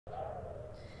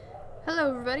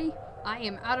Hello everybody, I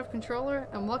am Out of Controller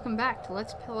and welcome back to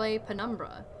Let's Play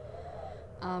Penumbra.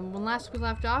 When last we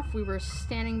left off, we were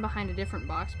standing behind a different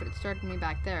box, but it started me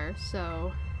back there,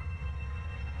 so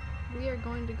we are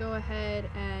going to go ahead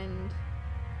and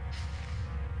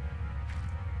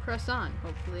press on,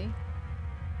 hopefully.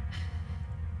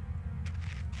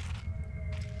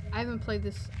 I haven't played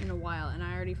this in a while, and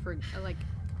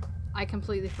I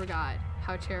completely forgot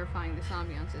how terrifying this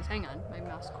ambiance is. Hang on, my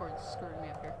mouse cord is screwing me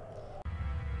up here.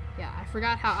 Yeah, I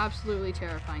forgot how absolutely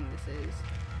terrifying this is.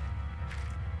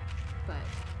 But,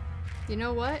 you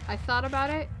know what? I thought about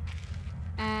it,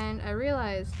 and I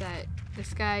realized that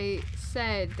this guy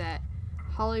said that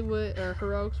Hollywood, or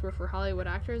heroics were for Hollywood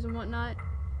actors and whatnot,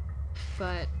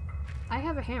 but I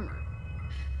have a hammer.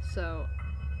 So,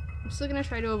 I'm still gonna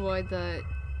try to avoid the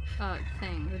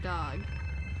the dog.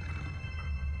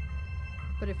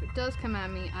 But if it does come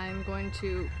at me, I'm going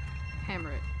to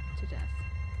hammer it to death.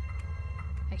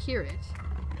 I hear it.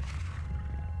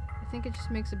 I think it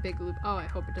just makes a big loop. Oh, I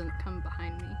hope it doesn't come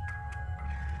behind me.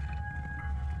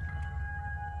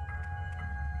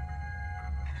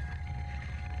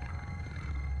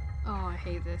 Oh, I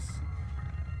hate this.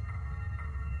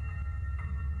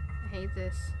 I hate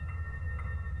this.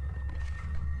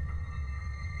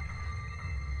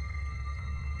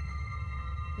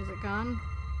 Is it gone?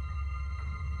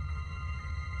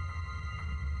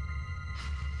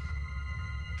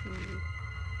 Ooh.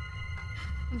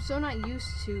 I'm so not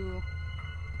used to...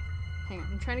 Hang on,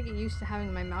 I'm trying to get used to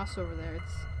having my mouse over there.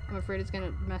 I'm afraid it's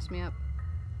gonna mess me up.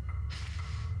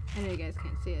 I know you guys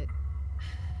can't see it.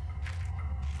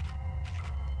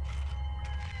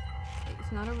 Okay,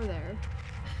 it's not over there.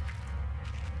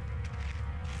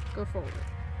 Go forward.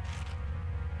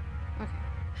 Okay.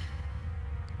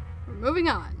 We're moving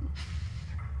on.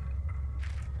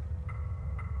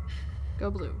 Go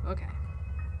blue. Okay.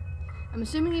 I'm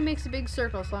assuming he makes a big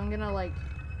circle, so I'm gonna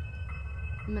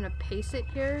pace it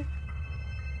here.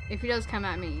 If he does come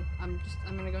at me, I'm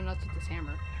gonna go nuts with this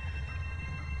hammer.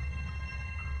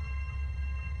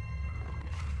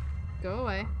 Go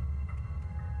away.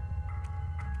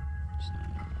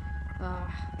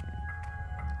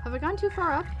 Have I gone too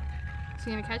far up? Is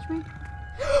he gonna catch me?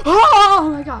 Oh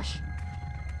my gosh!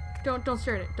 Don't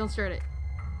stare at it. Don't stare at it.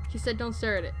 He said don't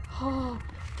stare at it. Oh,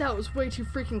 that was way too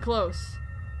freaking close.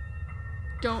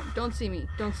 Don't see me.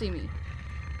 Don't see me.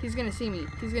 He's gonna see me.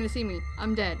 He's gonna see me.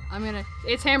 I'm dead.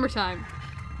 It's hammer time.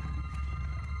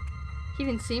 He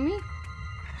didn't see me?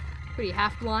 What, are you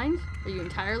half blind? Are you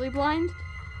entirely blind?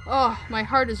 Oh, my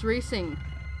heart is racing.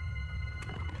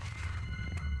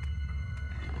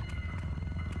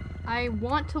 I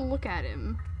want to look at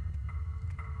him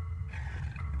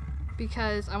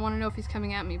because I want to know if he's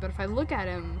coming at me, but if I look at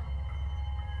him,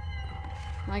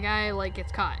 my guy,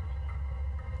 gets caught.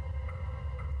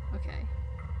 Okay.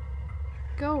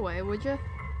 Go away, would ya?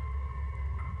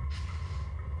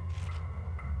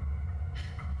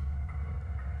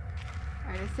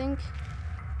 Alright, I think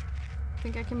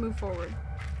I can move forward.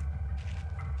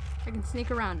 I can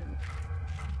sneak around him.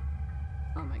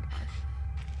 Oh my gosh.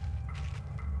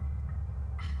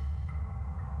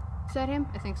 Is that him?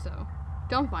 I think so.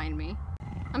 Don't find me.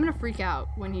 I'm gonna freak out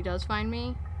when he does find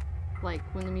me. Like,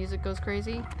 when the music goes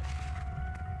crazy.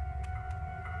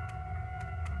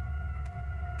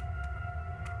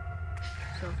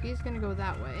 So if he's gonna go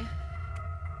that way,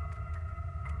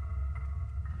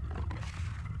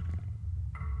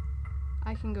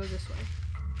 I can go this way.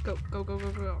 Go, go, go, go,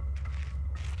 go.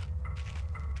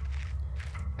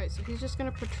 Alright, so he's just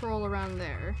gonna patrol around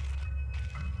there.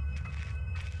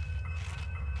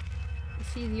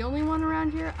 Is he the only one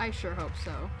around here? I sure hope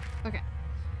so. Okay.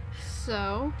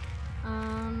 So,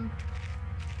 kind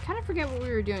of forget what we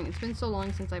were doing. It's been so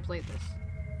long since I played this.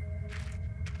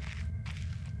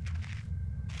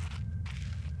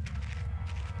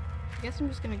 I guess I'm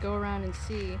just gonna go around and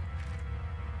see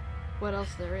what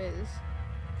else there is.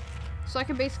 So I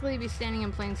could basically be standing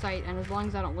in plain sight, and as long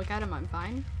as I don't look at him, I'm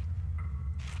fine.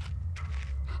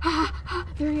 Ah!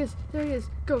 There he is! There he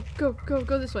is! Go, go, go,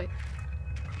 go this way!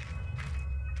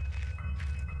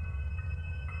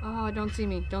 Oh, don't see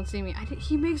me. Don't see me.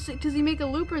 Does he make a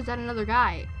loop, or is that another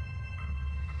guy?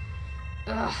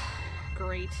 Ugh.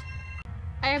 Great.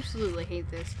 I absolutely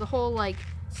hate this. The whole,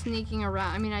 sneaking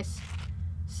around. I mean,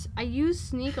 I use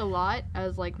sneak a lot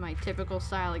as, my typical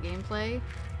style of gameplay.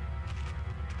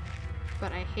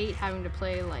 But I hate having to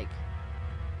play,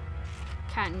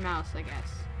 cat and mouse, I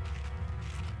guess.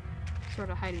 Sort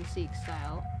of hide and seek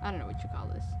style. I don't know what you call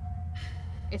this.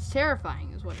 It's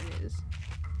terrifying is what it is.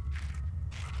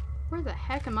 Where the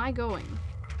heck am I going?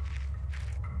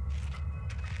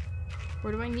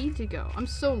 Where do I need to go? I'm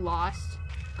so lost.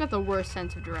 got the worst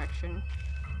sense of direction.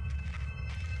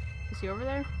 Is he over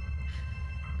there?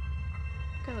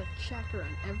 Gotta check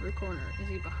around every corner. Is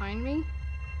he behind me?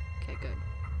 Okay, good.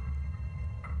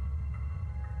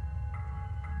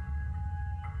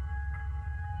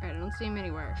 Alright, I don't see him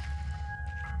anywhere.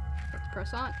 Let's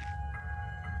press on.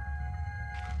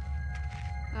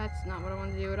 That's not what I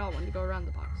wanted to do at all. I wanted to go around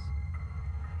the box.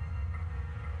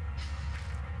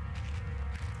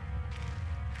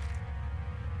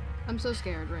 I'm so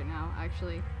scared right now,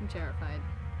 actually. I'm terrified.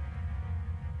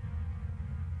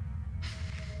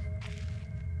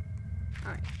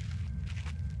 Alright.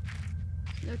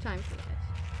 No time for that.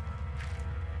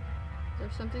 Is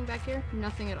there something back here?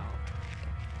 Nothing at all.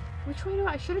 Okay. Which way do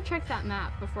I should have checked that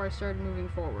map before I started moving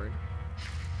forward.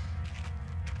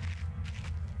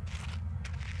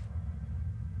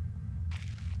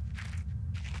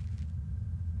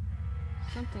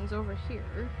 Something's over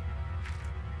here.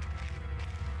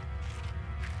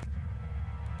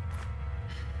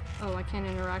 Oh, I can't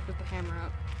interact with the hammer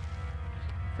up.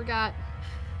 Forgot.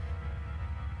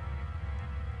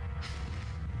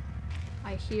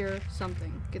 I hear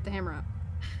something. Get the hammer up.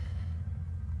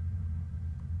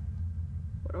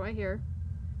 What do I hear?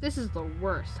 This is the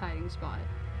worst hiding spot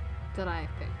that I have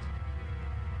picked.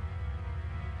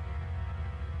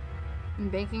 I'm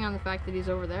banking on the fact that he's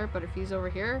over there, but if he's over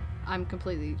here, I'm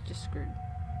completely just screwed.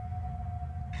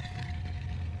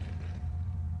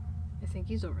 I think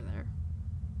he's over there.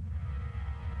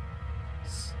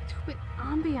 Stupid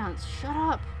ambiance. Shut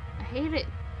up. I hate it.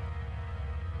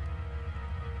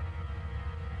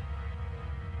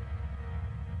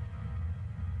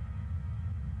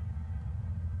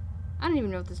 I don't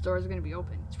even know if this door is going to be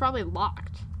open. It's probably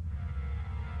locked.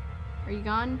 Are you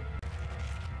gone?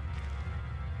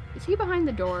 Is he behind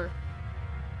the door?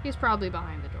 He's probably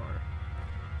behind the door.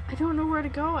 I don't know where to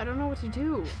go. I don't know what to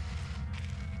do.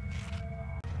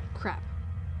 Crap.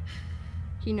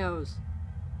 He knows.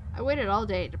 I waited all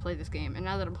day to play this game, and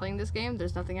now that I'm playing this game,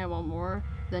 there's nothing I want more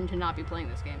than to not be playing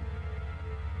this game.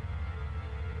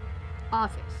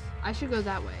 Office. I should go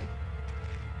that way.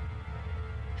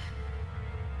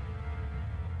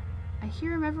 I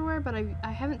hear him everywhere, but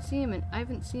I haven't seen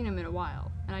him in a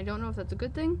while, and I don't know if that's a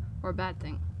good thing or a bad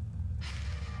thing.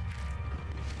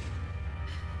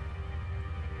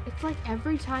 It's like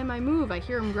every time I move, I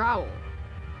hear him growl.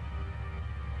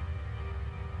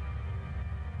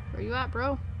 Where you at,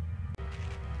 bro?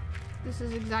 This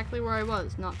is exactly where I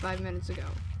was not 5 minutes ago.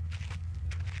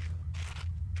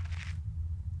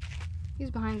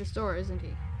 He's behind this door, isn't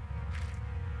he?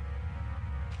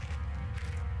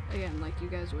 Again, like you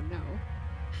guys would know.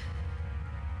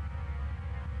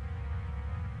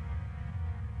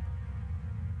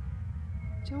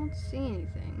 Don't see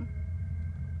anything.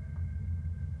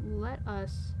 Let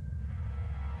us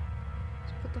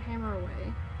put the hammer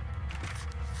away.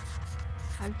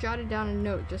 I've jotted down a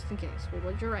note just in case. Well,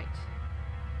 what'd you write?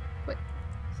 What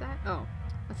is that? Oh,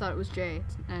 I thought it was J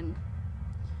and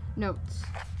notes.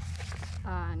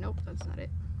 Nope, that's not it.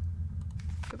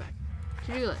 Go back.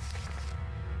 To-do list.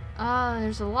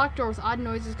 There's a locked door with odd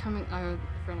noises coming in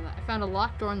front of that. I found a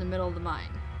locked door in the middle of the mine.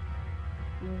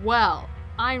 Well,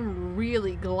 I'm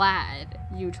really glad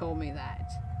you told me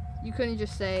that. You couldn't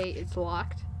just say it's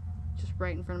locked, just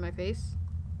right in front of my face.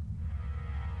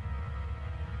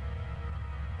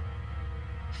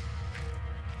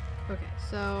 Okay,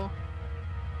 so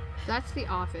that's the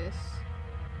office.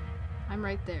 I'm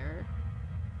right there.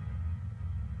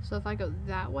 So if I go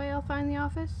that way, I'll find the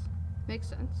office? Makes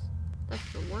sense.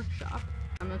 That's the workshop.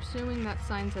 I'm assuming that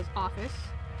sign says office.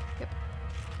 Yep.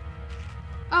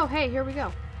 Oh, hey, here we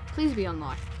go. Please be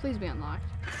unlocked. Please be unlocked.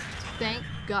 Thank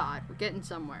God. We're getting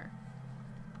somewhere.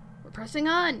 We're pressing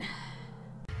on.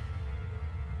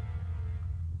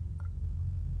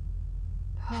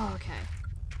 Oh, okay.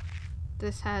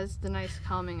 This has the nice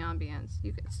calming ambience.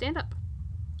 You can stand up.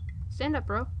 Stand up,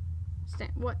 bro.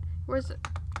 Stand. What? Where's it?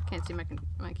 Can't see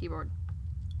my keyboard.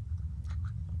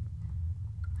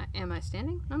 Am I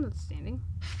standing? I'm not standing.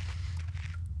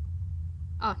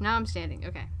 Oh, now I'm standing.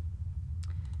 Okay.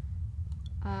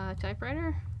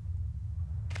 Typewriter?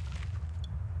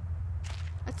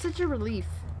 That's such a relief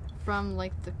from,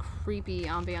 like, the creepy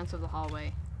ambiance of the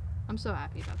hallway. I'm so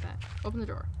happy about that. Open the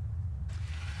door.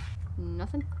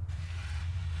 Nothing?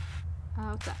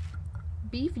 What's that?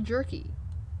 Beef jerky.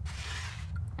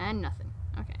 And nothing.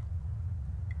 Okay.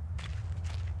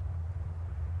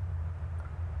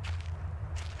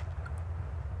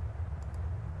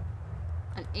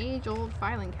 An age-old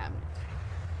filing cabinet.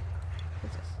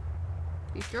 What's this?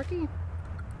 Beef jerky?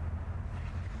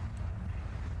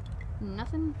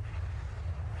 Nothing.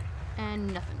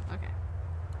 And nothing. Okay.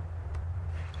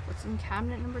 What's in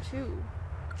cabinet number 2?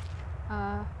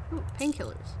 Ooh,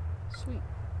 painkillers. Sweet.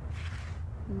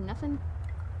 Nothing?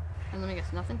 And let me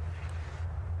guess, nothing?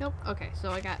 Nope. Okay,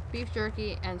 so I got beef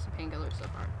jerky and some painkillers so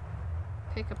far.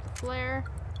 Pick up the flare.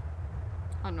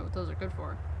 I don't know what those are good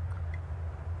for.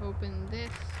 Open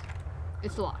this.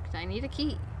 It's locked. I need a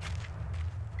key.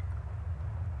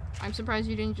 I'm surprised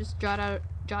you didn't just jot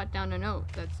down a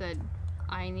note that said,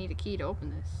 I need a key to open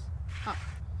this. Oh,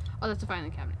 that's a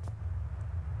filing cabinet.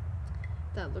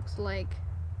 That looks like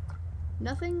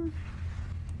nothing,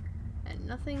 and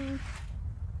nothing,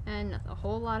 and nothing. A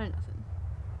whole lot of nothing.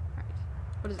 Alright.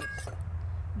 What is this?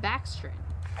 Backstring.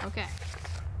 Okay.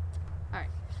 Alright.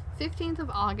 15th of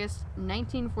August,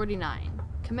 1949.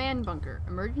 Command bunker.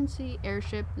 Emergency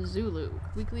airship Zulu.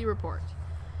 Weekly report.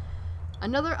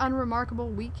 Another unremarkable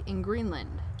week in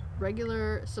Greenland.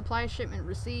 Regular supply shipment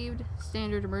received.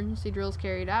 Standard emergency drills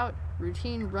carried out.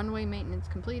 Routine runway maintenance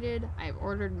completed. I have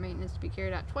ordered maintenance to be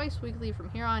carried out twice weekly from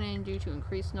here on in due to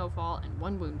increased snowfall and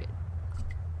 1 wounded.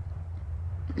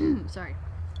 Sorry.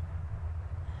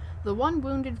 The 1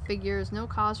 wounded figures no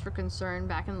cause for concern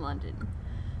back in London.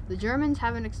 The Germans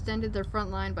haven't extended their front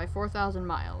line by 4,000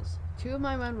 miles. 2 of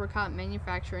my men were caught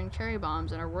manufacturing cherry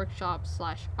bombs in our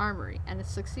workshop/armory, and have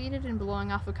succeeded in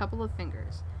blowing off a couple of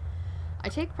fingers. I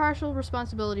take partial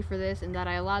responsibility for this in that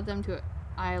I allowed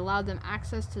them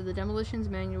access to the demolitions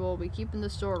manual we keep in the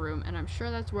storeroom, and I'm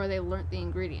sure that's where they learnt the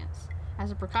ingredients.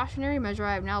 As a precautionary measure,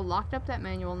 I have now locked up that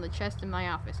manual in the chest in my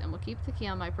office, and will keep the key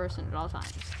on my person at all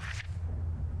times.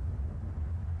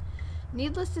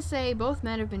 Needless to say, both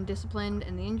men have been disciplined,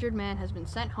 and the injured man has been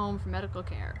sent home for medical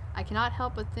care. I cannot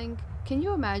help but think, can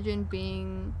you imagine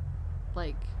being,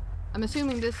 like, I'm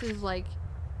assuming this is, like,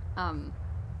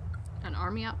 an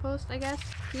army outpost, I guess?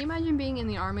 Can you imagine being in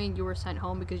the army and you were sent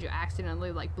home because you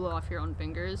accidentally, like, blew off your own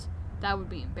fingers? That would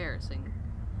be embarrassing.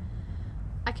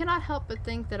 I cannot help but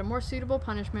think that a more suitable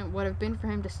punishment would have been for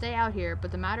him to stay out here,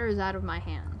 but the matter is out of my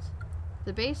hands.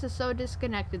 The base is so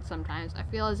disconnected sometimes, I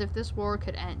feel as if this war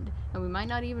could end, and we might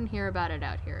not even hear about it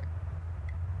out here.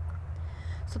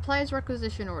 Supplies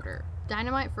requisition order.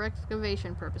 Dynamite for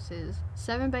excavation purposes.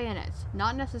 7 bayonets.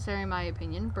 Not necessary in my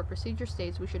opinion, but procedure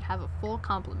states we should have a full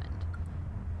complement.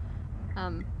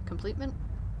 Completement?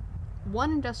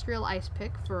 1 industrial ice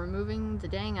pick for removing the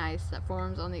dang ice that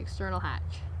forms on the external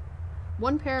hatch.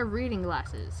 1 pair of reading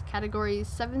glasses, category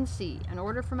 7C, an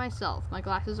order for myself. My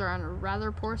glasses are in a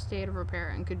rather poor state of repair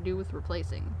and could do with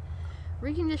replacing.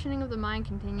 Reconditioning of the mine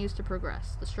continues to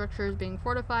progress. The structure is being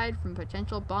fortified from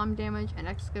potential bomb damage, and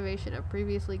excavation of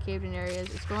previously caved-in areas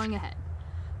is going ahead.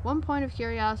 1 point of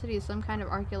curiosity is some kind of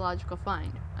archaeological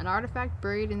find, an artifact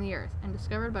buried in the earth, and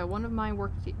discovered by one of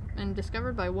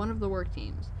the work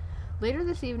teams. Later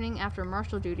this evening, after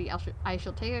marshal duty, I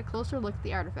shall take a closer look at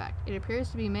the artifact. It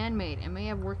appears to be man-made and may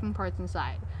have working parts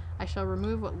inside. I shall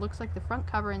remove what looks like the front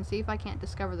cover and see if I can't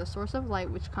discover the source of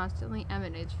light which constantly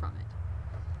emanates from it.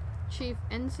 Chief,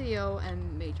 NCO,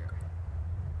 and Major.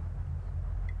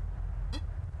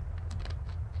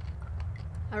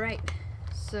 Alright,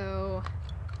 so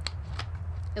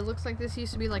it looks like this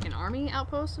used to be like an army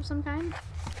outpost of some kind.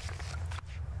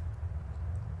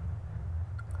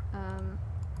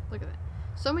 Look at that.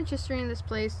 So much history in this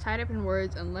place, tied up in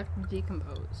words and left to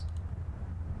decompose.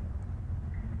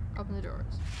 Open the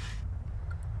doors.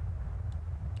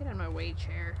 Get out of my way,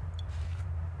 chair.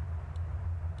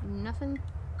 Nothing.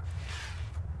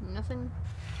 Nothing.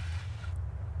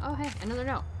 Oh, hey, another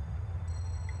note.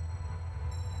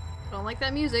 Don't like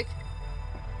that music.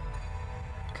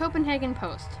 Copenhagen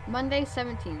Post, Monday,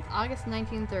 17th, August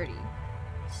 1930.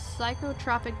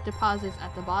 Psychotropic deposits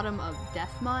at the bottom of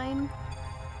Death Mine.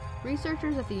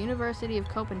 Researchers at the University of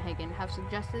Copenhagen have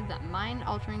suggested that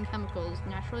mind-altering chemicals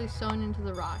naturally sewn into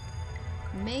the rock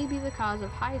may be the cause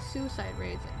of high suicide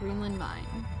rates at Greenland Mine.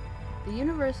 The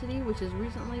university, which has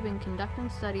recently been conducting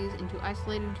studies into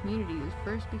isolated communities,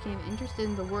 first became interested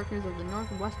in the workers of the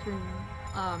northwestern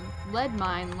lead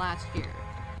mine last year.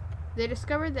 They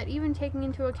discovered that even taking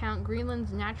into account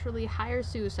Greenland's naturally higher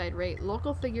suicide rate,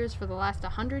 local figures for the last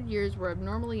 100 years were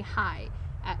abnormally high,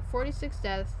 at 46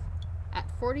 deaths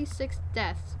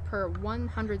per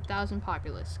 100,000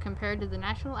 populace, compared to the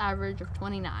national average of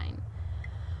 29.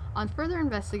 On further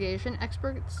investigation,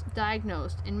 experts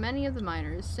diagnosed in many of the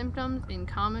miners symptoms in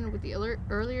common with the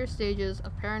earlier stages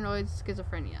of paranoid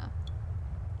schizophrenia.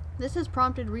 This has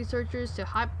prompted researchers to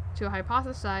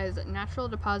hypothesize that natural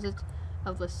deposits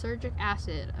of lysergic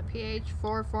acid, a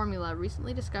pH-4 formula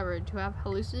recently discovered to have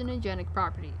hallucinogenic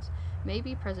properties, may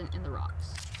be present in the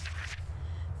rocks.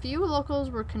 Few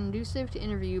locals were conducive to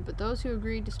interview, but those who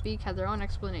agreed to speak had their own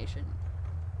explanation.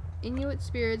 Inuit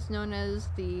spirits known as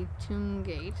the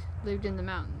Toongate live in the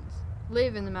mountains.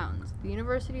 The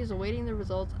university is awaiting the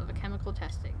results of a chemical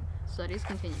testing. Studies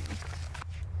continue.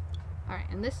 Alright,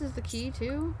 and this is the key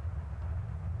to...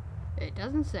 It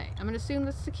doesn't say. I'm gonna assume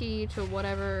that's the key to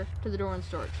whatever, to the door in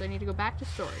storage. So I need to go back to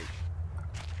storage.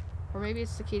 Or maybe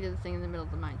it's the key to the thing in the middle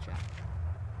of the mine shaft.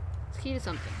 It's key to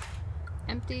something.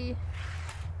 Empty.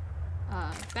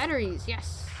 Batteries,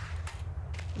 yes!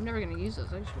 I'm never gonna use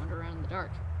those, I just wander around in the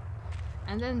dark.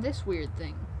 And then this weird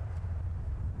thing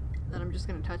that I'm just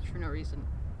gonna touch for no reason.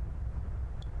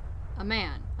 A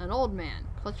man, an old man,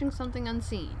 clutching something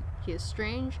unseen. He is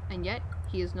strange, and yet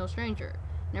he is no stranger.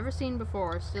 Never seen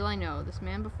before, still I know this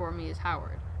man before me is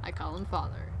Howard. I call him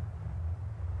Father.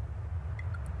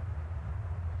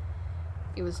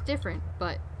 It was different,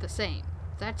 but the same.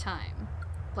 That time.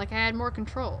 Like I had more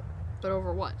control. But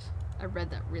over what? I read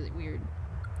that really weird.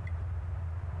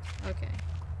 Okay.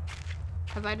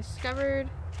 Have I discovered...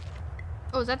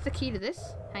 Oh, is that the key to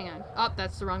this? Hang on. Oh,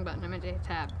 that's the wrong button. I meant to hit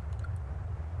tab.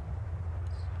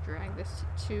 Let's drag this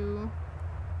to...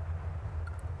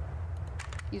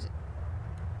 Use it.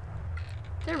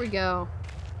 There we go.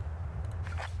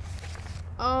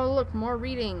 Oh, look, more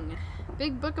reading.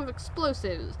 Big Book of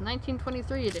Explosives,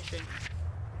 1923 edition.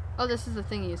 Oh, this is the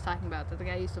thing he was talking about, that the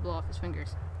guy used to blow off his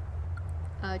fingers.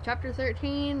 Chapter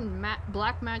 13,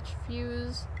 Black Match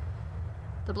Fuse.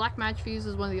 The Black Match Fuse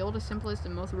is one of the oldest, simplest,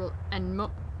 and most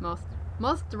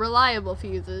reliable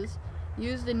fuses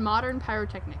used in modern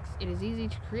pyrotechnics. It is easy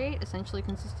to create, essentially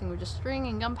consisting of just string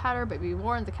and gunpowder, but be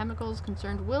warned the chemicals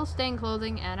concerned will stain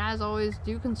clothing, and as always,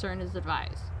 due concern is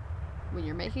advised. When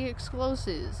you're making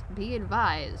explosives, be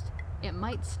advised, it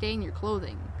might stain your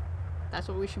clothing. That's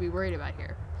what we should be worried about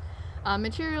here.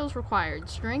 Materials required: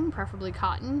 string, preferably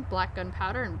cotton, black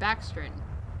gunpowder, and backstring.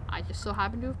 I just so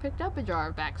happen to have picked up a jar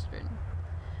of backstring.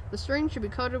 The string should be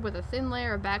coated with a thin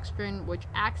layer of backstring, which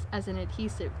acts as an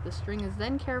adhesive. The string is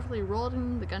then carefully rolled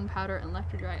in the gunpowder and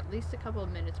left to dry at least a couple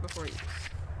of minutes before use.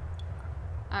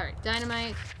 Alright,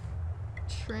 dynamite,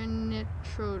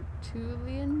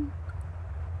 trinitrotoluene.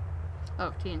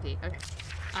 Oh, TNT, okay.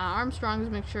 Armstrong's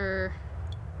mixture,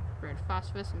 red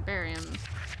phosphorus and barium,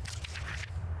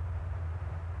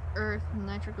 earth,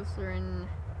 nitroglycerin,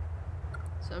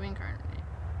 sodium carbonate.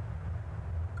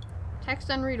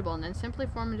 Text unreadable, and then simply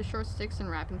form into short sticks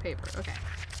and wrap in paper. Okay.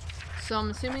 So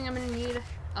I'm assuming I'm gonna need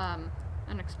an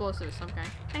explosive of some kind.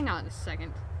 Hang on a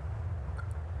second.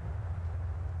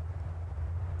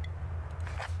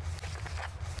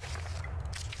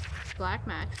 Black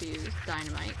match fuse,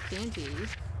 dynamite, TNT,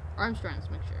 Armstrong's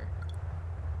mixture.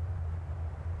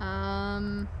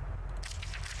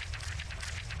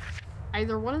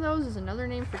 Either one of those is another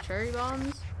name for cherry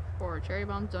bombs, or cherry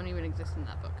bombs don't even exist in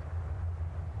that book.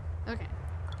 Okay.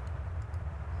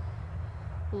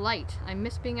 Light. I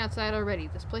miss being outside already.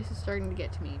 This place is starting to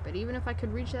get to me, but even if I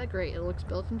could reach that grate, it looks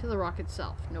built into the rock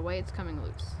itself. No way it's coming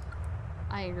loose.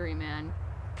 I agree, man.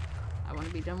 I want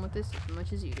to be done with this as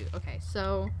much as you do. Okay,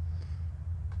 so...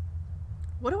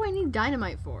 what do I need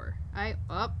dynamite for? I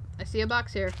see a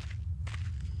box here.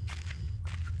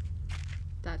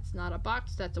 That's not a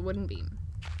box, that's a wooden beam.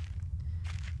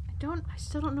 I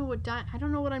still don't know what I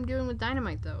don't know what I'm doing with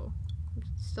dynamite, though. I'm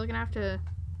still gonna have to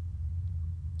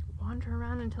wander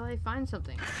around until I find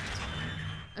something.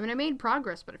 I mean, I made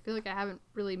progress, but I feel like I haven't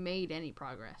really made any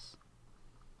progress.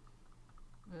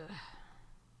 Ugh.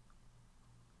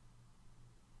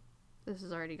 This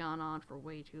has already gone on for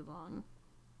way too long.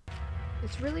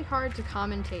 It's really hard to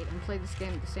commentate and play this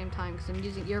game at the same time because I'm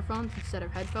using earphones instead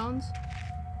of headphones.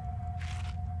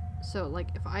 So, like,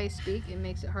 if I speak, it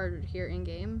makes it harder to hear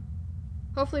in-game.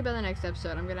 Hopefully by the next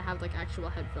episode, I'm gonna have, like, actual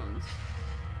headphones,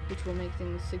 which will make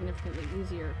things significantly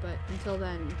easier, but until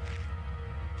then,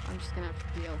 I'm just gonna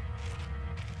have to deal.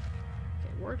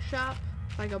 Okay, workshop.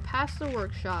 If I go past the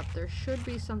workshop, there should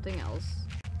be something else.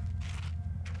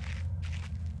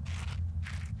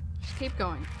 Just keep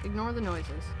going. Ignore the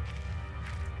noises.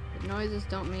 The noises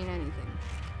don't mean anything.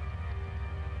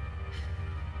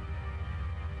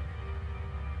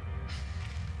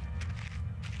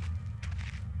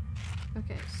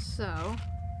 Okay, so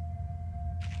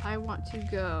I want to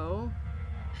go.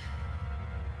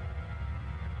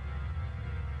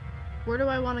 Where do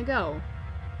I want to go?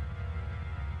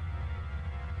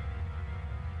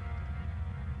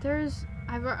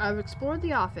 I've explored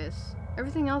the office.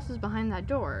 Everything else is behind that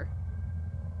door.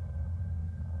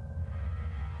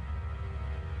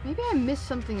 Maybe I missed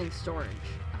something in storage.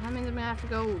 I mean, I'm gonna have to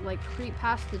go, like, creep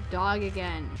past the dog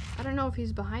again. I don't know if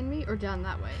he's behind me or down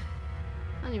that way.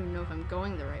 I don't even know if I'm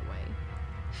going the right way.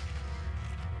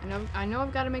 I know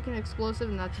I've got to make an explosive,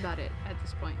 and that's about it at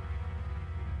this point.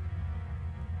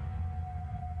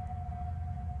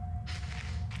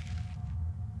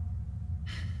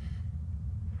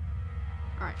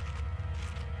 Alright.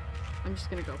 I'm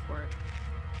just gonna go for it.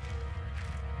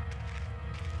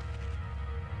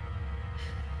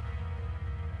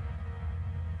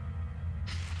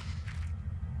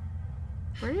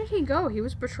 Where did he go? He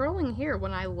was patrolling here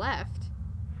when I left.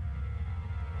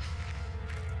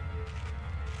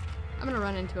 I'm gonna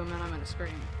run into him and I'm gonna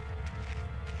scream.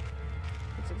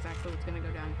 That's exactly what's gonna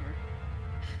go down here.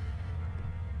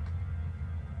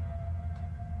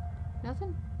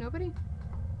 Nothing? Nobody?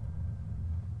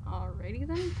 Alrighty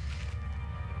then.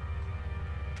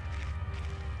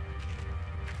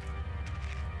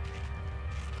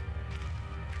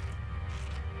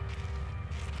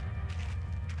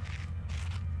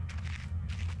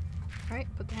 Alright,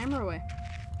 put the hammer away.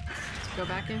 Let's go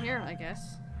back in here, I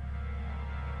guess.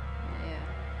 Yeah.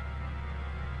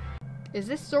 Is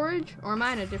this storage, or am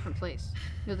I in a different place?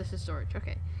 No, this is storage.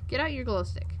 Okay. Get out your glow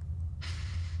stick.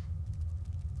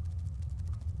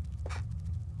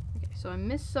 Okay, so I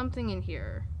missed something in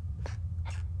here.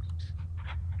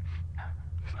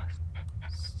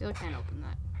 Still can't open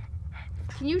that.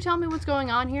 Can you tell me what's going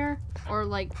on here? Or,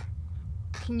 like,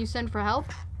 can you send for help?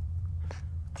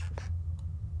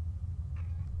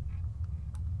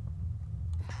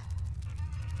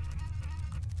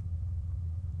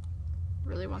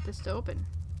 Really want this to open.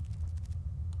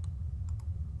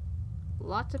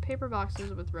 Lots of paper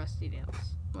boxes with rusty nails.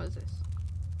 What is this?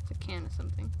 It's a can of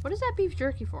something. What is that beef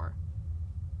jerky for?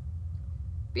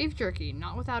 Beef jerky,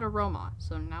 not without aroma.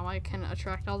 So now I can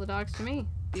attract all the dogs to me.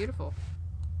 Beautiful.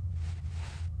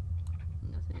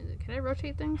 Nothing is it. Can I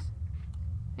rotate things?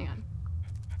 Hang on.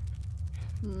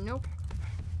 Nope.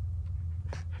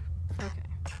 Okay.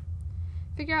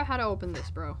 Figure out how to open this,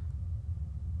 bro.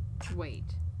 Wait.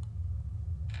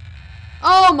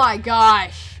 Oh my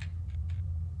gosh!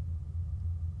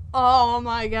 Oh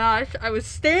my gosh, I was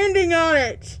standing on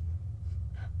it!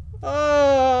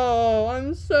 Oh,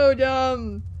 I'm so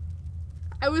dumb.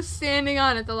 I was standing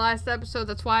on it the last episode,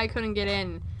 that's why I couldn't get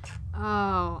in.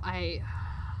 Oh, I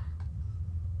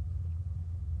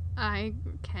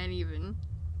can't even.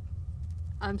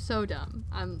 I'm so dumb.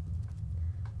 Whatever.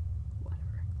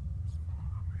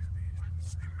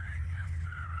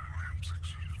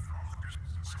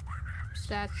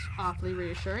 That's awfully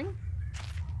reassuring.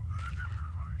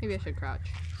 Maybe I should crouch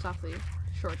softly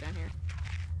short down here.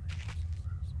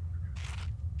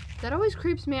 That always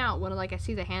creeps me out when, like, I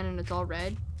see the hand and it's all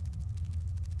red.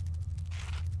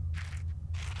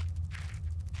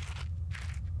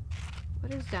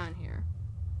 What is down here?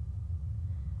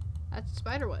 That's a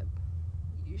spider web.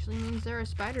 Usually means there are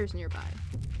spiders nearby.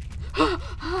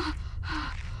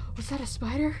 Was that a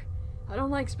spider? I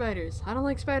don't like spiders. I don't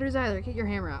like spiders either. Get your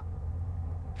hammer out.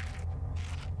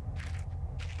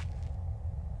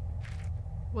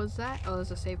 Was that? Oh,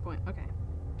 there's a save point. Okay.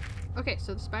 Okay,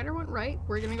 so the spider went right.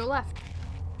 We're gonna go left.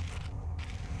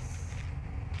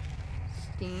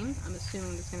 Steam. I'm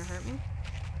assuming that's gonna hurt me.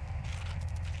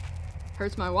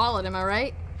 Hurts my wallet, am I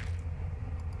right?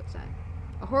 What's that?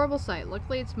 A horrible sight.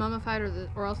 Luckily it's mummified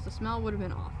or else the smell would have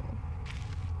been awful.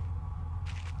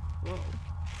 Whoa.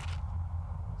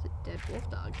 It's a dead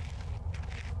wolf dog.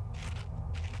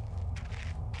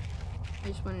 I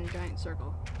just went in a giant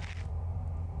circle.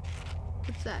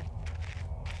 What's that?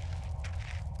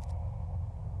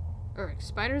 Alright,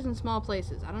 spiders in small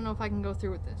places. I don't know if I can go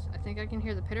through with this. I think I can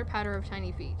hear the pitter-patter of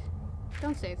tiny feet.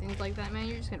 Don't say things like that, man.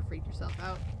 You're just gonna freak yourself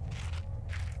out.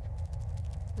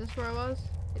 Is this where I was?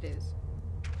 It is.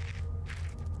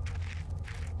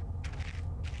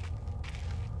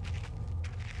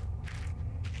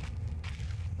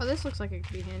 Oh, this looks like it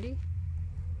could be handy.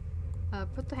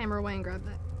 Put the hammer away and grab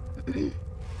that.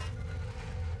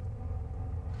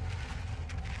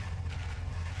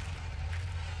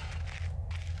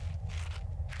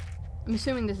 I'm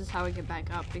assuming this is how we get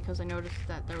back up because I noticed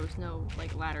that there was no,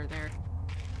 like, ladder there.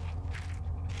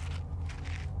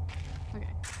 Okay.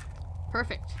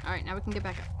 Perfect. Alright, now we can get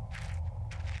back up.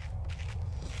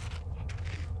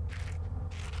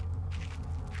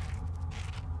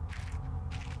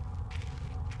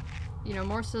 You know,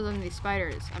 more so than these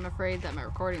spiders, I'm afraid that my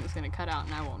recording is going to cut out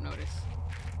and I won't notice.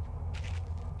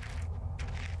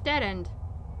 Dead end.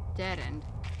 Dead end.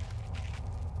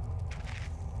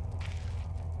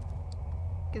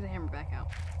 Get the hammer back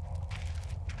out.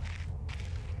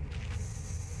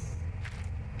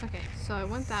 Okay, so I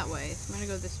went that way. So I'm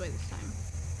gonna go this way this time.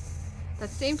 That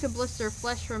seemed to blister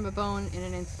flesh from a bone in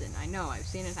an instant. I know, I've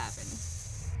seen it happen.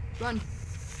 Run!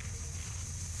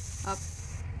 Up.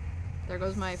 There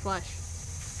goes my flesh.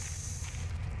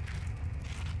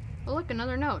 Oh look,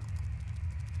 another note.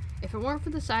 If it weren't for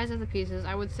the size of the pieces,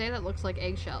 I would say that looks like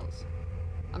eggshells.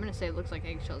 I'm gonna say it looks like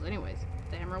eggshells anyways.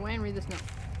 Put the hammer away and read this note.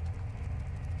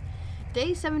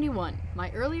 Day 71.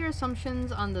 My earlier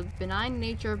assumptions on the benign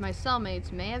nature of my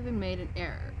cellmates may have been made in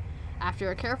error. After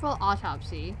a careful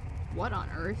autopsy, what on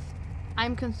earth? I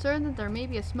am concerned that there may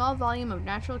be a small volume of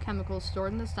natural chemicals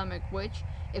stored in the stomach which,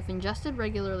 if ingested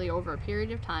regularly over a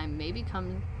period of time, may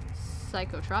become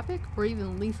psychotropic or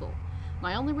even lethal.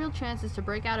 My only real chance is to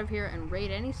break out of here and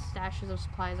raid any stashes of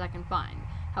supplies I can find.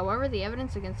 However, the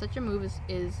evidence against such a move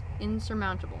is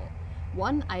insurmountable.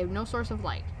 1. I have no source of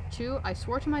light. 2. I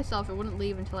swore to myself I wouldn't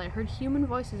leave until I heard human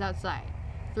voices outside.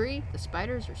 3. The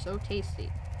spiders are so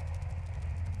tasty.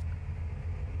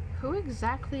 Who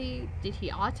exactly did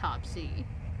he autopsy?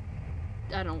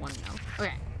 I don't want to know.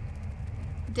 Okay.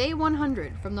 Day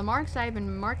 100. From the marks I have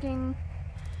been making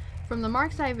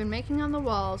on the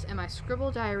walls and my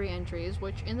scribbled diary entries,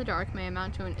 which in the dark may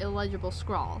amount to an illegible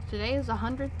scrawl, today is the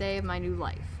 100th day of my new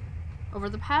life. Over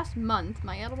the past month,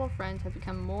 my edible friends have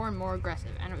become more and more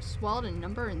aggressive and have swelled in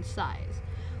number and size.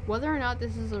 Whether or not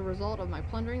this is a result of my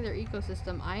plundering their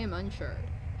ecosystem, I am unsure.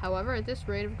 However, at this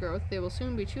rate of growth, they will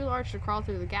soon be too large to crawl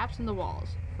through the gaps in the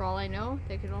walls. For all I know,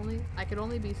 I could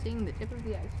only be seeing the tip of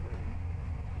the iceberg.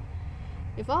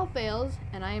 If all fails,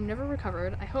 and I am never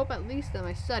recovered, I hope at least that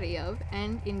my study of,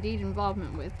 and indeed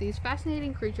involvement with, these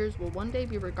fascinating creatures will one day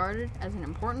be regarded as an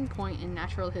important point in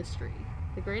natural history.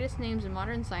 The greatest names in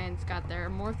modern science got there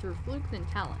more through fluke than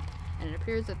talent, and it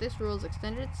appears that this rule has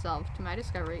extended itself to my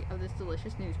discovery of this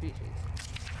delicious new species.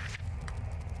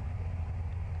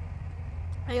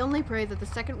 I only pray that the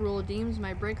second rule deems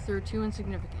my breakthrough too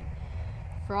insignificant,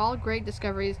 for all great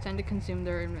discoveries tend to consume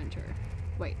their inventor.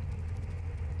 Wait.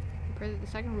 I pray that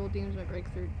the second rule deems my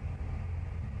breakthrough...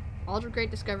 All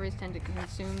great discoveries tend to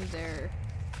consume their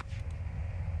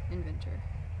inventor.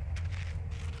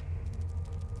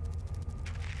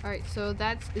 Alright, so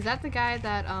is that the guy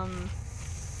that, let's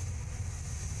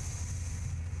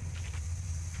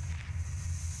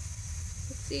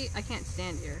see, I can't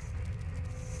stand here.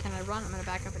 Can I run? I'm gonna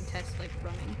back up and test, like,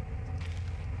 running.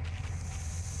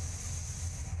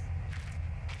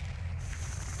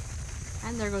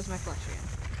 And there goes my flesh again.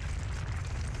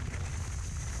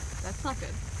 That's not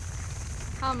good.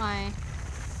 How am I?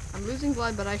 I'm losing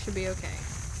blood, but I should be okay.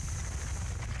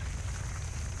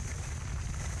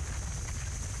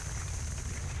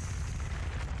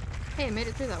 Hey, I made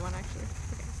it through that one, actually.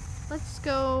 Okay. Let's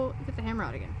go get the hammer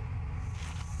out again.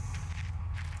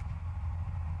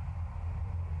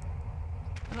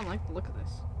 I don't like the look of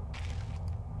this.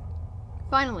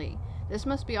 Finally, this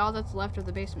must be all that's left of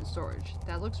the basement storage.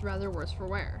 That looks rather worse for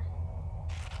wear.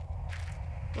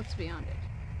 What's beyond it?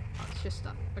 Oh, it's just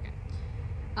stuff. Okay.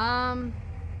 Can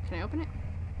I open it?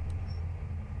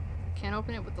 Can't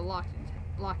open it with the lock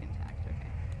intact.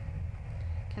 Okay.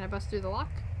 Can I bust through the lock?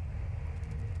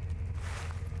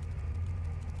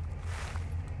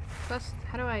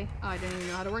 How do I... Oh, I didn't even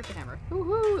know how to work the hammer.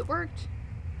 Woohoo! It worked!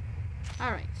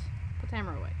 Alright. Put the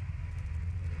hammer away.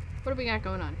 What do we got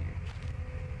going on here?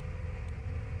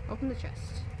 Open the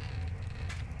chest.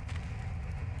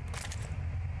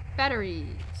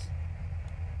 Batteries!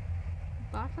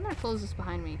 Box. I'm gonna close this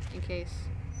behind me in case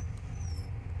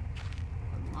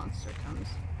a monster comes.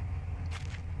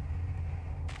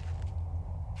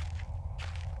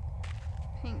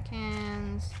 Paint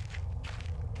cans.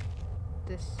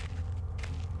 This...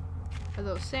 Are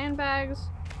those sandbags?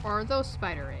 Or are those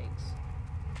spider eggs?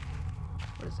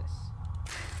 What is this?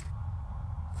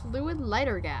 Fluid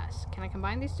lighter gas. Can I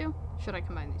combine these two? Should I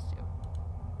combine these two?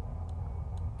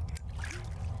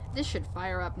 This should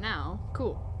fire up now.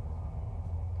 Cool.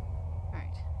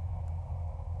 Alright.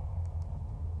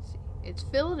 See. It's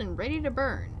filled and ready to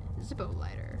burn. Zippo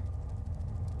lighter.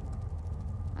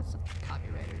 That's not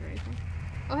copyrighted or anything.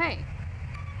 Oh hey!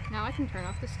 Now I can turn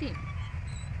off the steam.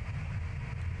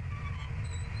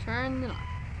 Turn it on.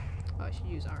 Oh, I should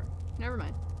use R. Never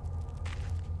mind.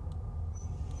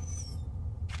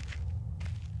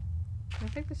 Can I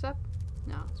pick this up?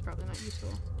 No, it's probably not useful.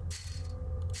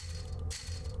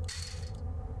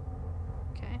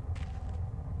 Okay.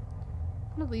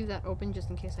 I'm gonna leave that open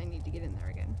just in case I need to get in there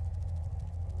again.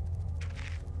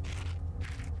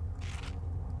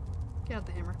 Get out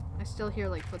the hammer. I still hear,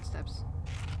 like, footsteps.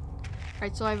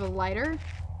 Alright, so I have a lighter.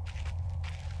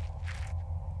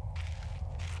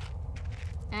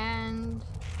 And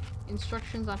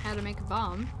instructions on how to make a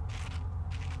bomb.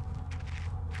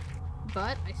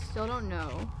 But I still don't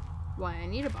know why I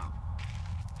need a bomb.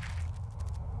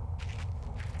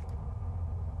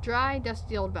 Dry,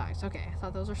 dusty old bags. Okay, I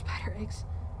thought those were spider eggs.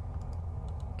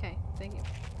 Okay, thank you.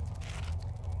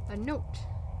 A note.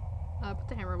 Put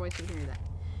the hammer away so we can read that.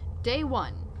 Day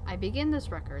 1. I begin this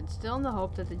record, still in the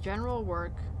hope that the general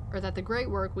work that the great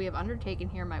work we have undertaken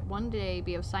here might one day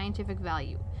be of scientific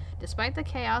value, despite the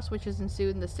chaos which has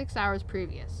ensued in the 6 hours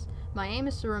previous. My aim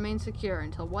is to remain secure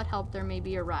until what help there may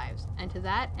be arrives, and to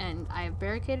that end I have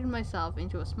barricaded myself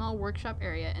into a small workshop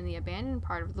area in the abandoned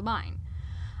part of the mine.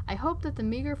 I hope that the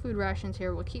meager food rations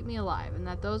here will keep me alive, and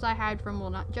that those I hide from will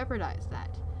not jeopardize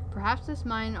that. Perhaps this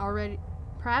mine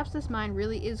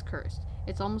really is cursed.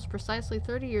 It's almost precisely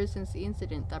 30 years since the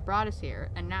incident that brought us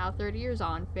here, and now, 30 years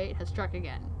on, fate has struck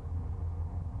again.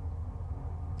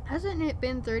 Hasn't it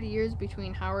been 30 years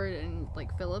between Howard and,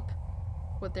 Philip?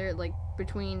 What they're,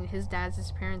 between his dad's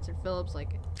disappearance and Philip's,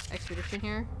 expedition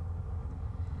here?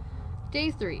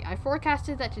 Day 3. I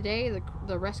forecasted that today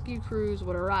the rescue crews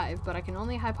would arrive, but I can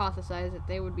only hypothesize that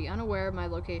they would be unaware of my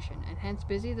location, and hence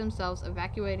busy themselves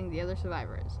evacuating the other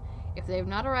survivors. If they have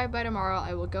not arrived by tomorrow,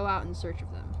 I will go out in search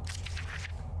of them.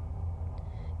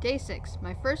 Day 6.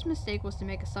 My first mistake was to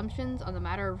make assumptions on the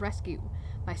matter of rescue.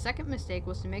 My second mistake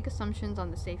was to make assumptions on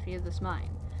the safety of this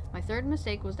mine. My third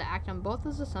mistake was to act on both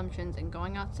those assumptions in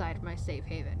going outside of my safe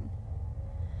haven.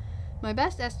 My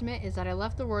best estimate is that I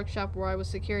left the workshop where I was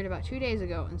secured about 2 days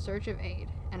ago in search of aid,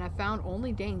 and I found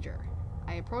only danger.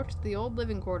 I approached the old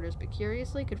living quarters, but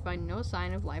curiously could find no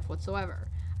sign of life whatsoever.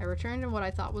 I returned in what I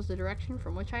thought was the direction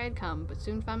from which I had come, but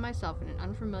soon found myself in an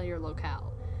unfamiliar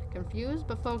locale. Confused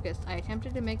but focused, I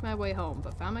attempted to make my way home,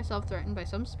 but found myself threatened by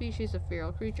some species of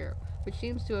feral creature, which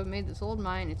seems to have made this old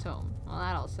mine its home. Well,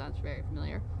 that all sounds very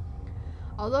familiar.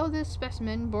 Although this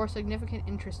specimen bore significant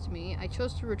interest to me, I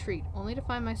chose to retreat, only to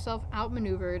find myself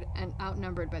outmaneuvered and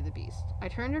outnumbered by the beast. I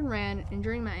turned and ran,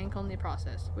 injuring my ankle in the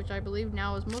process, which I believe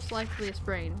now is most likely a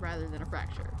sprain rather than a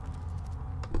fracture.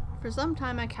 For some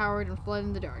time I cowered and fled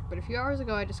in the dark, but a few hours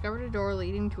ago I discovered a door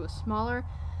leading to a smaller,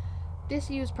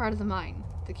 disused part of the mine,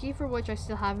 the key for which I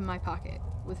still have in my pocket.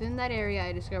 Within that area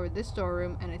I discovered this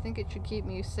storeroom, and I think it should keep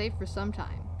me safe for some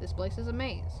time. This place is a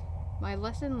maze. My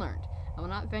lesson learned. I will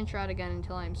not venture out again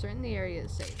until I am certain the area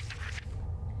is safe.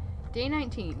 Day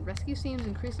 19. Rescue seems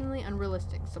increasingly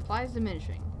unrealistic. Supplies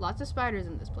diminishing. Lots of spiders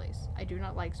in this place. I do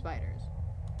not like spiders.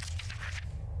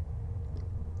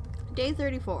 Day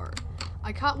 34.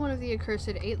 I caught one of the accursed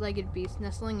 8-legged beasts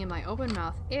nestling in my open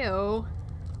mouth. Ew.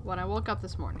 When I woke up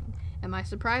this morning. And my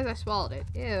surprise, I swallowed it.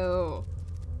 Ew.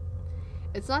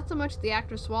 It's not so much the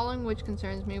act of swallowing which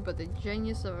concerns me, but the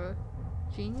genius of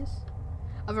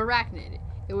arachnid.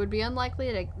 It would be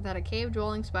unlikely that a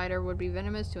cave-dwelling spider would be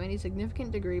venomous to any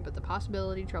significant degree, but the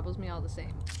possibility troubles me all the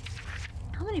same.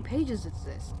 How many pages is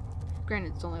this?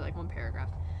 Granted, it's only one paragraph.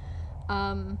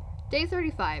 Day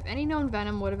 35. Any known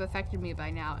venom would have affected me by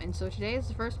now, and so today is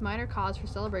the first minor cause for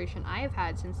celebration I have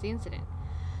had since the incident.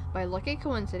 By lucky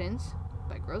coincidence,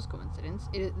 by gross coincidence,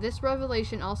 this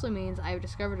revelation also means I have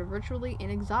discovered a virtually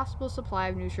inexhaustible supply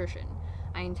of nutrition.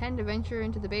 I intend to venture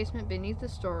into the basement beneath the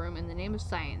storeroom in the name of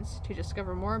science to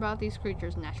discover more about these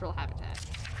creatures' natural habitat.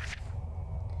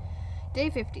 Day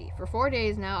 50. For 4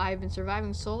 days now I have been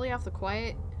surviving solely off the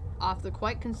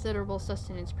quite considerable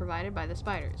sustenance provided by the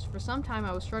spiders. For some time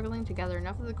I was struggling to gather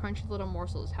enough of the crunchy little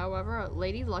morsels. However,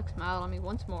 Lady Luck smiled on me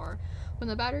once more when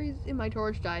the batteries in my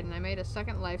torch died and I made a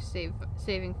second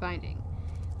life-saving finding.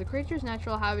 The creature's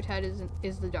natural habitat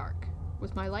is the dark.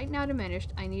 With my light now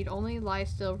diminished, I need only lie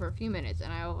still for a few minutes,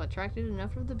 and I will have attracted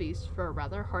enough of the beast for a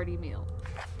rather hearty meal.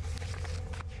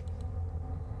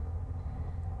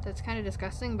 That's kind of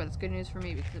disgusting, but it's good news for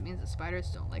me because it means that spiders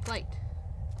don't like light.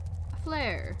 A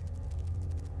flare.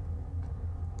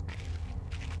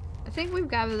 I think we've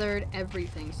gathered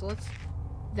everything, so let's...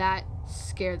 That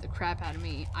scared the crap out of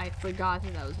me. I forgot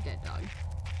that was a dead dog.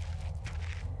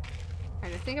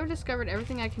 Alright, I think I've discovered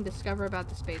everything I can discover about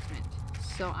this basement.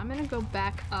 So I'm gonna go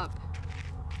back up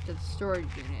to the storage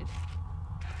unit.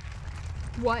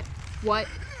 What? What?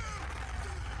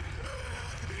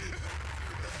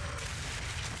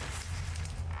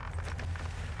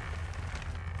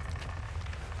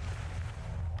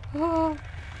 Oh!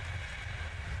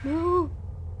 No!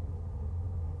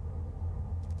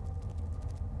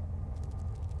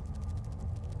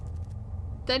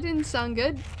 That didn't sound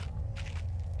good.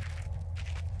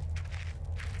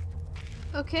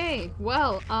 Okay,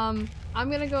 well, I'm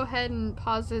gonna go ahead and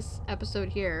pause this episode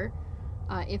here.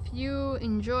 If you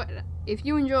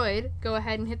enjoyed, go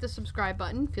ahead and hit the subscribe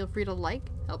button. Feel free to like,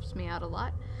 helps me out a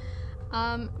lot.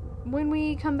 When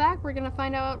we come back, we're gonna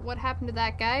find out what happened to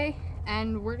that guy,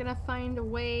 and we're gonna find a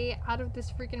way out of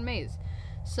this freaking maze.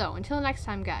 So, until next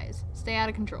time, guys, stay out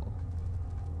of control.